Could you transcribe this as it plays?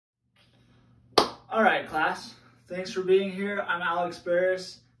All right, class. Thanks for being here. I'm Alex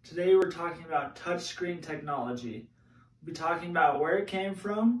Barris. Today we're talking about touchscreen technology. We'll be talking about where it came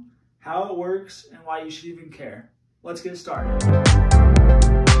from, how it works, and why you should even care. Let's get started.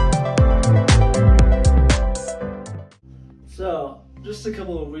 So, just a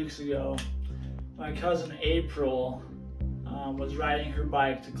couple of weeks ago, my cousin April was riding her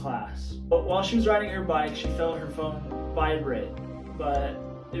bike to class. But while she was riding her bike, she felt her phone vibrate. But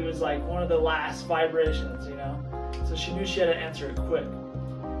it was like one of the last vibrations, you know? So she knew she had to answer it quick.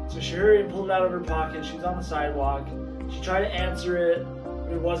 So she hurried and pulled it out of her pocket. She was on the sidewalk. She tried to answer it,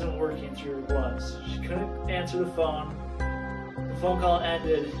 but it wasn't working through her gloves. She couldn't answer the phone. The phone call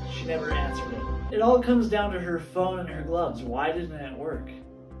ended. She never answered it. It all comes down to her phone and her gloves. Why didn't it work?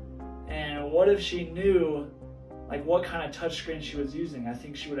 And what if she knew like what kind of touchscreen she was using? I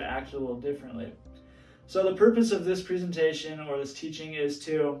think she would have acted a little differently. So the purpose of this presentation or this teaching is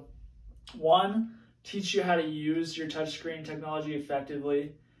to, one, teach you how to use your touchscreen technology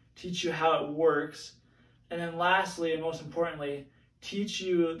effectively, teach you how it works, and then lastly, and most importantly, teach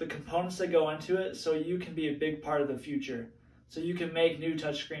you the components that go into it so you can be a big part of the future. So you can make new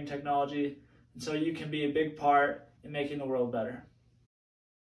touchscreen technology, and so you can be a big part in making the world better.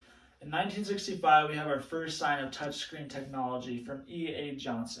 In 1965, we have our first sign of touchscreen technology from E.A.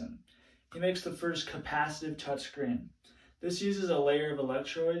 Johnson. He makes the first capacitive touchscreen. This uses a layer of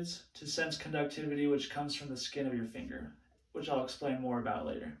electrodes to sense conductivity which comes from the skin of your finger, which I'll explain more about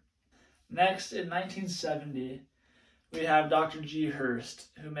later. Next, in 1970, we have Dr. G. Hurst,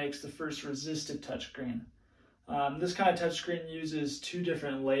 who makes the first resistive touchscreen. This kind of touchscreen uses two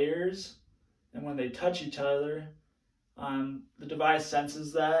different layers, and when they touch each other, the device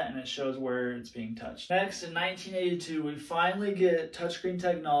senses that and it shows where it's being touched. Next, in 1982, we finally get touchscreen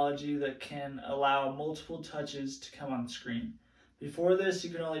technology that can allow multiple touches to come on the screen. Before this, you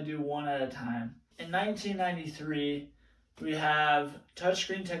could only do one at a time. In 1993, we have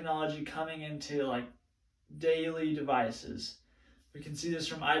touchscreen technology coming into like daily devices. We can see this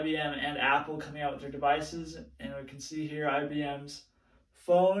from IBM and Apple coming out with their devices, and we can see here IBM's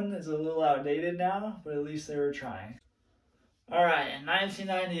phone is a little outdated now, but at least they were trying. All right, in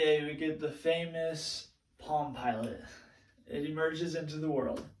 1998, we get the famous Palm Pilot. It emerges into the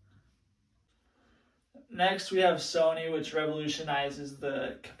world. Next, we have Sony, which revolutionizes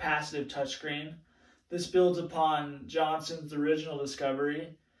the capacitive touchscreen. This builds upon Johnson's original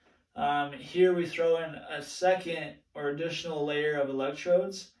discovery. Here we throw in a second or additional layer of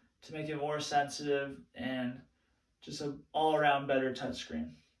electrodes to make it more sensitive and just an all-around better touchscreen.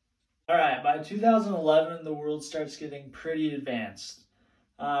 All right, by 2011, the world starts getting pretty advanced.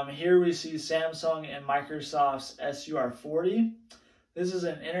 Here we see Samsung and Microsoft's SUR40. This is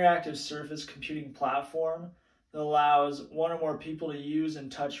an interactive surface computing platform that allows one or more people to use and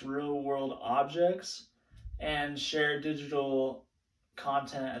touch real-world objects and share digital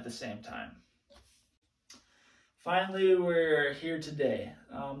content at the same time. Finally, we're here today.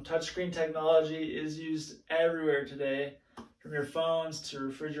 Touchscreen technology is used everywhere today, from your phones to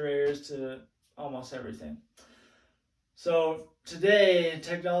refrigerators to almost everything. So today,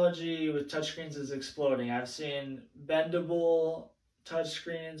 technology with touchscreens is exploding. I've seen bendable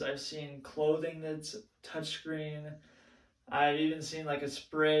touchscreens. I've seen clothing that's touchscreen. I've even seen like a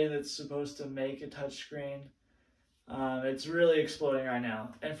spray that's supposed to make a touchscreen. It's really exploding right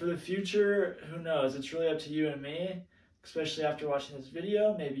now. And for the future, who knows? It's really up to you and me, especially after watching this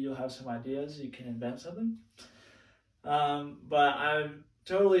video. Maybe you'll have some ideas. You can invent something. But I'm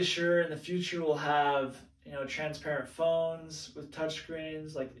totally sure in the future we'll have, transparent phones with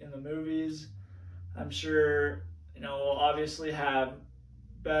touchscreens like in the movies. I'm sure, we'll obviously have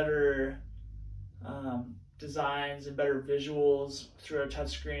better designs and better visuals through our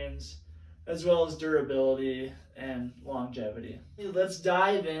touchscreens, as well as durability and longevity. Let's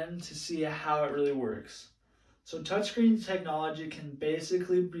dive in to see how it really works. So touchscreen technology can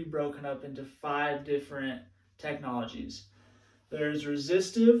basically be broken up into 5 different technologies. There's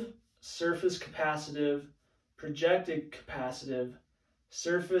resistive, surface capacitive, projected capacitive,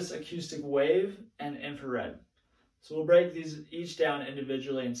 surface acoustic wave, and infrared. So we'll break these each down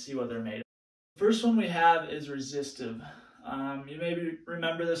individually and see what they're made of. The first one we have is resistive. You maybe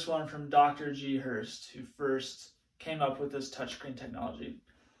remember this one from Dr. G. Hurst, who first came up with this touchscreen technology.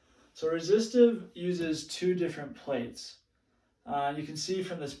 So resistive uses 2 different plates. You can see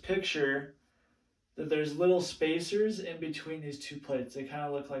from this picture that there's little spacers in between these 2 plates. They kind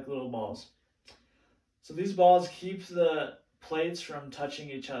of look like little balls. So these balls keep the plates from touching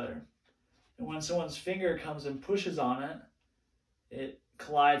each other. And when someone's finger comes and pushes on it, it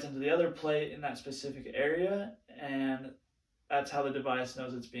collides into the other plate in that specific area, and that's how the device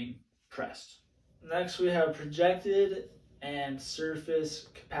knows it's being pressed. Next, we have projected and surface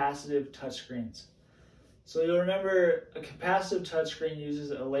capacitive touchscreens. So you'll remember a capacitive touchscreen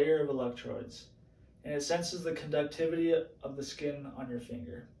uses a layer of electrodes, and it senses the conductivity of the skin on your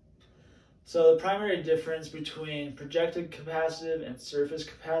finger. So the primary difference between projected capacitive and surface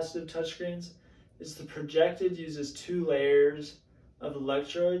capacitive touchscreens is the projected uses 2 layers of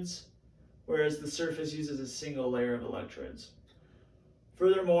electrodes, whereas the surface uses a single layer of electrodes.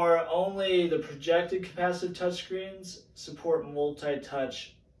 Furthermore, only the projected capacitive touchscreens support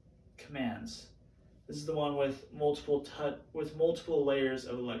multi-touch commands. This is the one with multiple layers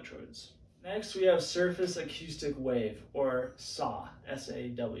of electrodes. Next, we have surface acoustic wave, or SAW,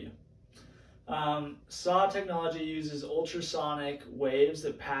 S-A-W. SAW technology uses ultrasonic waves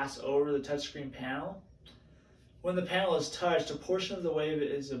that pass over the touchscreen panel. When the panel is touched, a portion of the wave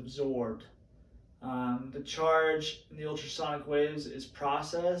is absorbed. The charge in the ultrasonic waves is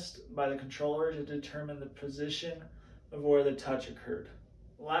processed by the controller to determine the position of where the touch occurred.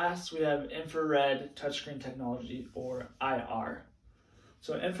 Last, we have infrared touchscreen technology, or IR.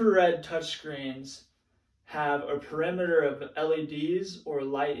 So infrared touchscreens have a perimeter of LEDs, or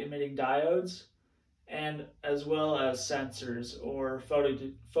light emitting diodes, and as well as sensors, or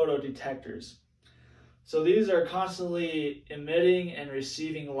photo detectors. So these are constantly emitting and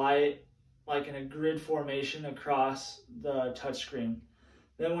receiving light like in a grid formation across the touchscreen.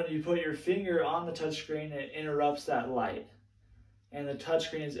 Then when you put your finger on the touchscreen, it interrupts that light. And the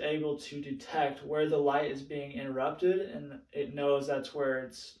touchscreen is able to detect where the light is being interrupted, and it knows that's where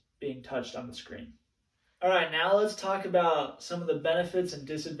it's being touched on the screen. All right, now let's talk about some of the benefits and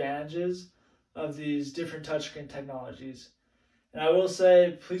disadvantages of these different touchscreen technologies. And I will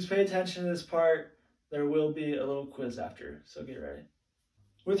say, please pay attention to this part. There will be a little quiz after, so get ready.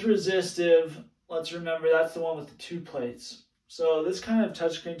 With resistive, let's remember that's the one with the 2 plates. So this kind of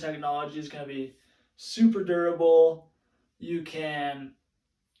touchscreen technology is going to be super durable. You can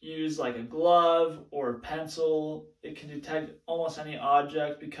use like a glove or a pencil. It can detect almost any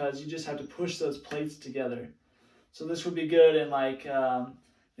object because you just have to push those plates together. So this would be good in like an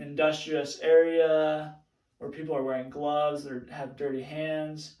industrious area where people are wearing gloves or have dirty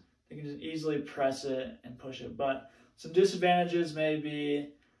hands. They can just easily press it and push it. But some disadvantages may be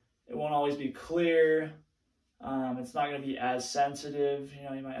it won't always be clear. It's not going to be as sensitive.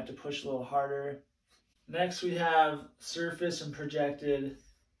 You might have to push a little harder. Next, we have surface and projected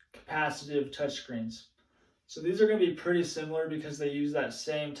capacitive touchscreens. So these are going to be pretty similar because they use that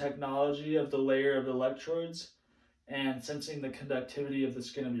same technology of the layer of electrodes and sensing the conductivity of the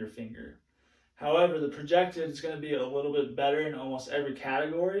skin of your finger. However, the projected is going to be a little bit better in almost every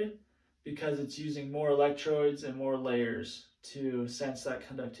category because it's using more electrodes and more layers to sense that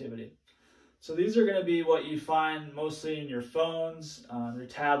conductivity. So these are going to be what you find mostly in your phones, your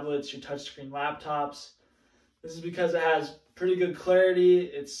tablets, your touchscreen laptops. This is because it has pretty good clarity,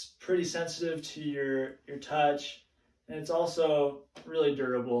 it's pretty sensitive to your touch, and it's also really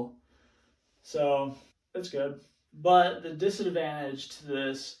durable. So that's good. But the disadvantage to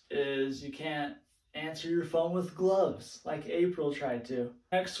this is you can't answer your phone with gloves like April tried to.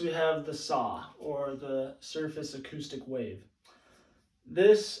 Next, we have the SAW, or the surface acoustic wave.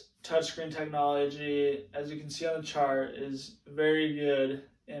 This touchscreen technology, as you can see on the chart, is very good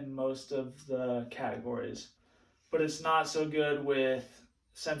in most of the categories, but it's not so good with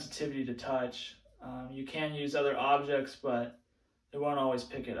sensitivity to touch. You can use other objects, but it won't always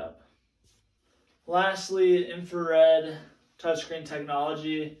pick it up. Lastly, infrared touchscreen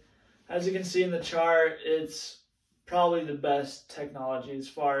technology. As you can see in the chart, it's probably the best technology as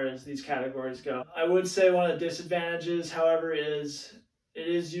far as these categories go. I would say one of the disadvantages, however, is it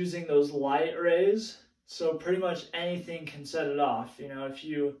is using those light rays, so pretty much anything can set it off. If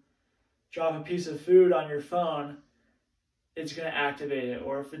you drop a piece of food on your phone, it's going to activate it.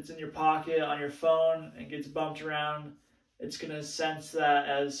 Or if it's in your pocket on your phone and gets bumped around, it's going to sense that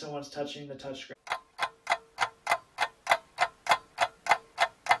as someone's touching the touchscreen.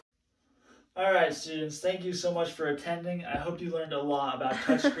 All right, students, thank you so much for attending. I hope you learned a lot about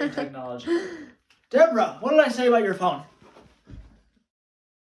touchscreen technology. Deborah, what did I say about your phone?